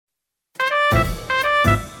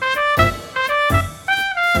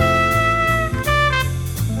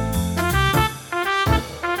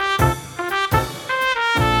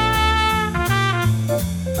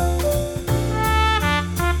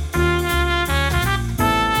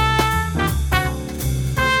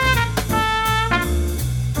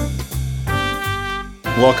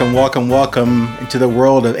Welcome into the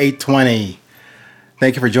world of 820.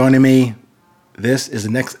 Thank you for joining me. This is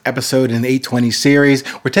the next episode in the 820 series.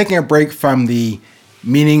 We're taking a break from the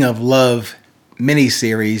Meaning of Love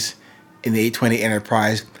mini-series in the 820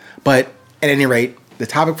 Enterprise. But at any rate, the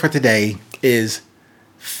topic for today is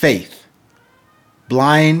faith,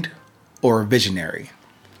 blind or visionary.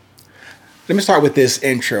 Let me start with this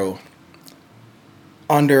intro.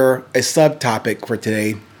 Under a subtopic for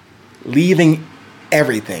today, leaving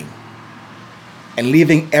everything and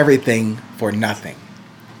leaving everything for nothing.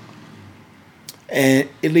 And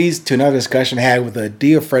it leads to another discussion I had with a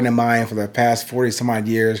dear friend of mine for the past 40 some odd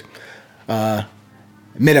years,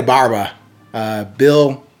 Barbara,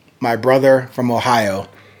 Bill, my brother from Ohio.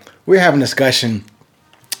 We were having a discussion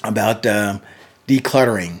about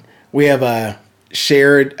decluttering. We have a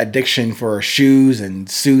shared addiction for shoes and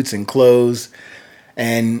suits and clothes.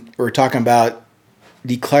 And we're talking about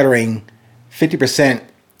decluttering 50%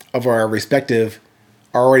 of our respective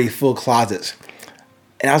already full closets.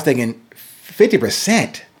 And I was thinking,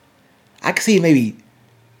 50%? I could see maybe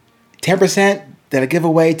 10% that I give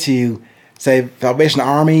away to, say, Salvation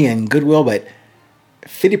Army and Goodwill, but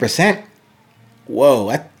 50%?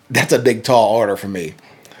 Whoa, that's a big, tall order for me.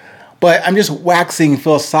 But I'm just waxing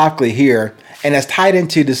philosophically here, and that's tied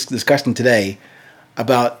into this discussion today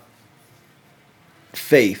about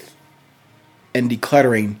faith and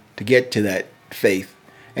decluttering to get to that faith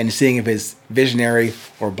and seeing if it's visionary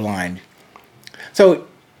or blind. So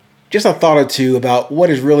just a thought or two about what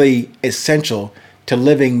is really essential to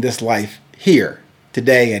living this life here,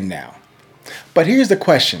 today and now. But here's the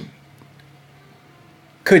question.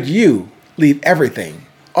 Could you leave everything,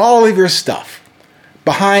 all of your stuff,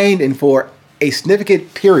 behind and for a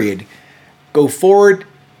significant period go forward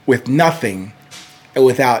with nothing and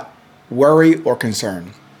without worry or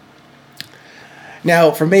concern?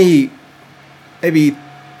 Now, for me, maybe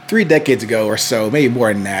 3 decades ago or so, maybe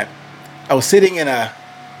more than that, I was sitting in a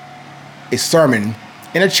sermon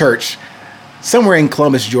in a church somewhere in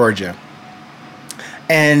Columbus, Georgia.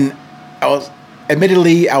 And I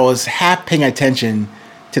was half paying attention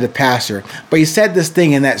to the pastor, but he said this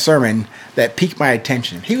thing in that sermon that piqued my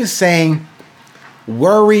attention. He was saying,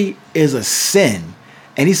 worry is a sin.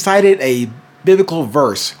 And he cited a biblical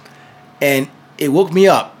verse, and it woke me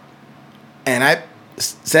up. And I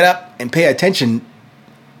sat up and paid attention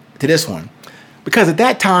to this one. Because at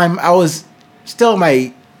that time, I was still in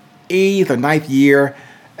my 8th or 9th year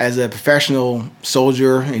as a professional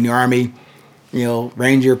soldier in the Army,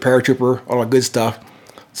 Ranger, paratrooper, all that good stuff.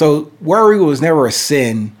 So worry was never a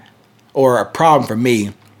sin or a problem for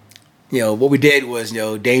me. What we did was,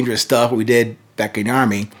 dangerous stuff, what we did back in the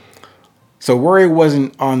Army. So worry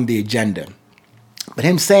wasn't on the agenda. But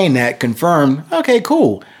him saying that confirmed, okay,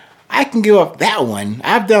 cool. I can give up that one.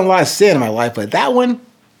 I've done a lot of sin in my life, but that one,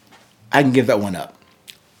 I can give that one up.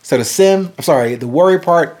 So the worry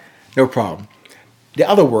part, no problem. The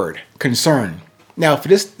other word, concern. Now, for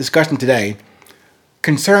this discussion today,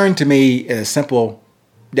 concern to me is a simple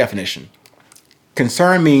definition.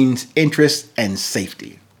 Concern means interest and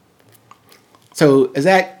safety. So as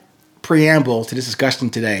that preamble to this discussion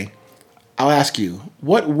today, I'll ask you,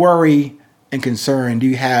 what worry and concern do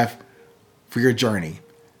you have for your journey?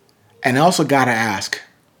 And I also got to ask,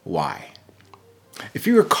 why? If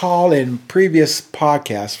you recall in previous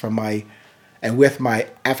podcasts with my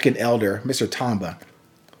African elder, Mr. Tamba,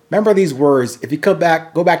 remember these words. If you go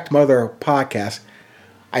back to my other podcast,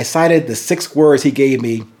 I cited the 6 words he gave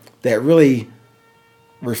me that really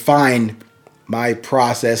refined my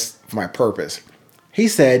process for my purpose. He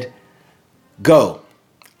said, go,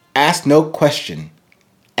 ask no question,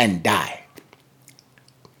 and die.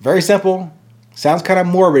 Very simple, sounds kind of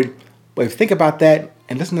morbid, but if you think about that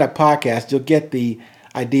and listen to that podcast, you'll get the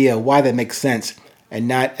idea of why that makes sense and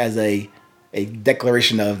not as a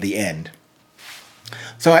declaration of the end.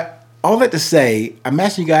 So all that to say, I'm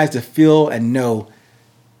asking you guys to feel and know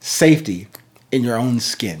safety in your own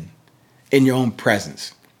skin, in your own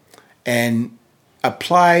presence, and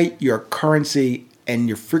apply your currency and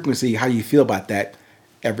your frequency, how you feel about that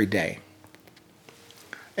every day.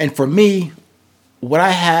 And for me, what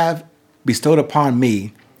I have bestowed upon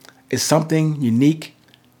me is something unique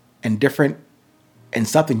and different and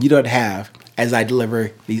something you don't have as I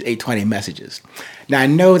deliver these 820 messages. Now, I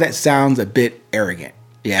know that sounds a bit arrogant,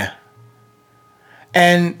 yeah?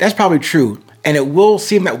 And that's probably true, and it will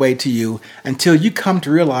seem that way to you until you come to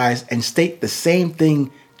realize and state the same thing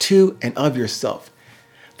to and of yourself,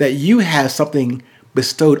 that you have something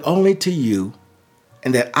bestowed only to you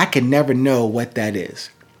and that I can never know what that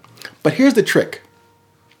is. But here's the trick.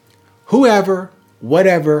 Whoever,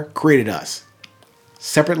 whatever created us,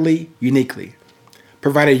 separately, uniquely,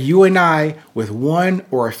 provided you and I with one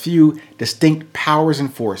or a few distinct powers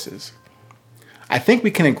and forces. I think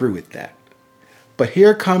we can agree with that. But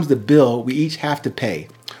here comes the bill we each have to pay.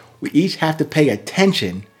 We each have to pay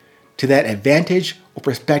attention to that advantage or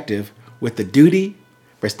perspective with the duty,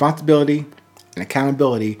 responsibility, and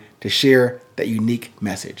accountability to share that unique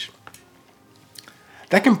message.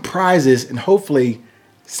 That comprises and hopefully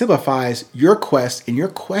simplifies your quest and your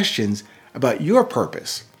questions about your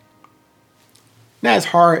purpose. Not as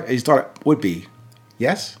hard as you thought it would be,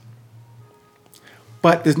 yes?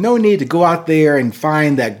 But there's no need to go out there and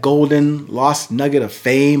find that golden lost nugget of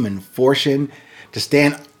fame and fortune to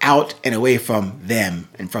stand out and away from them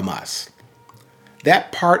and from us.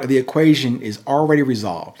 That part of the equation is already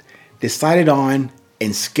resolved, decided on,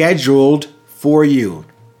 and scheduled for you.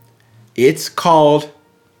 It's called,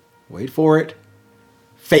 wait for it,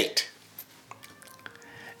 fate.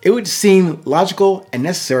 It would seem logical and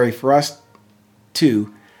necessary for us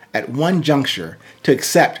to, at one juncture, to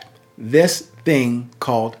accept this thing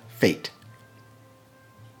called fate.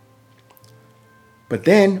 But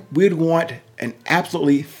then we'd want and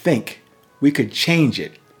absolutely think we could change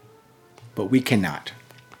it, but we cannot.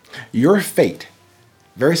 Your fate,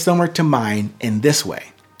 very similar to mine in this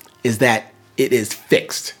way, is that it is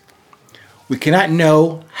fixed. We cannot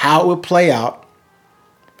know how it will play out,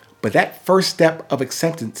 but that first step of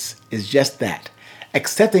acceptance is just that,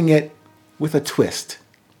 accepting it with a twist.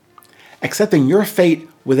 Accepting your fate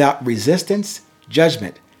without resistance,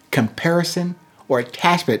 judgment, comparison, or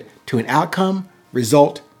attachment to an outcome,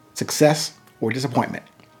 result, success, or disappointment.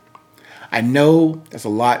 I know that's a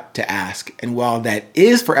lot to ask, and while that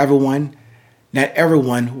is for everyone, not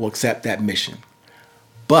everyone will accept that mission.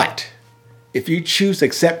 But if you choose to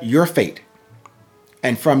accept your fate,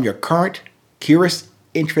 and from your current curious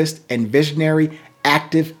interest and visionary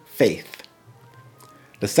active faith,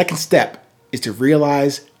 the second step is to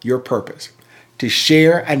realize your purpose, to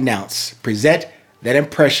share, announce, present that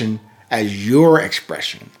impression as your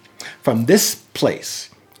expression. From this place,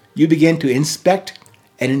 you begin to inspect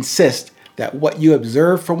and insist that what you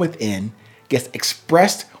observe from within gets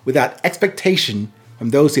expressed without expectation from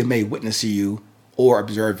those who may witness you or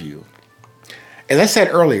observe you. As I said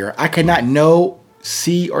earlier, I cannot know,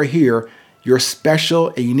 see, or hear your special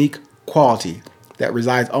and unique quality that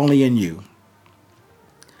resides only in you.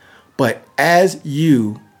 But as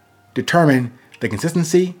you determine the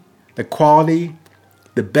consistency, the quality,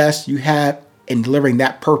 the best you have in delivering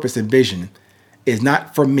that purpose and vision is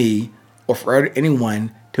not for me or for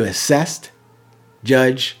anyone to assess,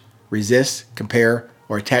 judge, resist, compare,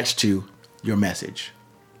 or attach to your message.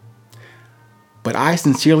 But I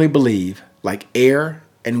sincerely believe, like air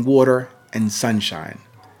and water and sunshine,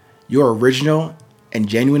 your original and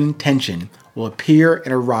genuine intention will appear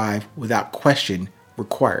and arrive without question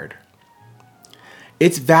required.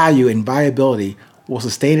 Its value and viability will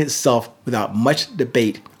sustain itself without much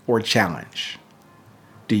debate or challenge.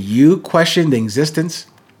 Do you question the existence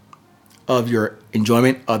of your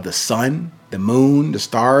enjoyment of the sun, the moon, the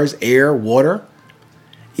stars, air, water?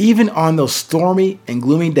 Even on those stormy and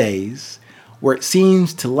gloomy days where it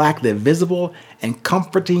seems to lack the visible and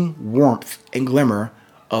comforting warmth and glimmer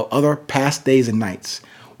of other past days and nights,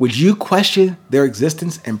 would you question their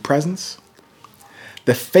existence and presence?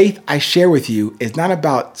 The faith I share with you is not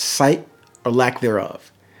about sight or lack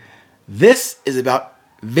thereof. This is about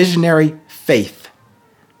visionary faith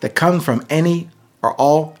that comes from any or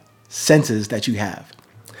all senses that you have.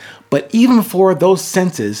 But even for those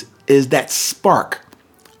senses is that spark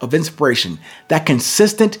of inspiration, that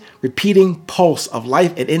consistent, repeating pulse of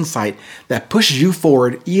life and insight that pushes you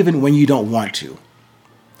forward even when you don't want to.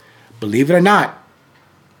 Believe it or not,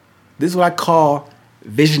 this is what I call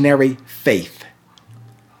visionary faith.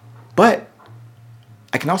 But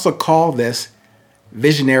I can also call this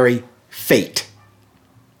visionary fate.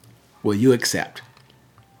 Will you accept?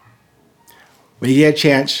 When you get a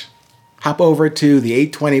chance, hop over to the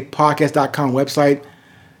 820podcast.com website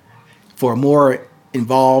for a more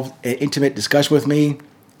involved and intimate discussion with me.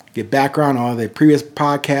 Get background on the previous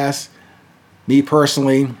podcasts, me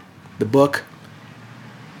personally, the book.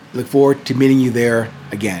 Look forward to meeting you there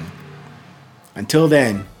again. Until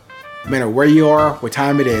then, no matter where you are, what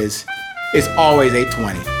time it is, it's always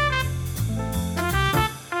 8:20.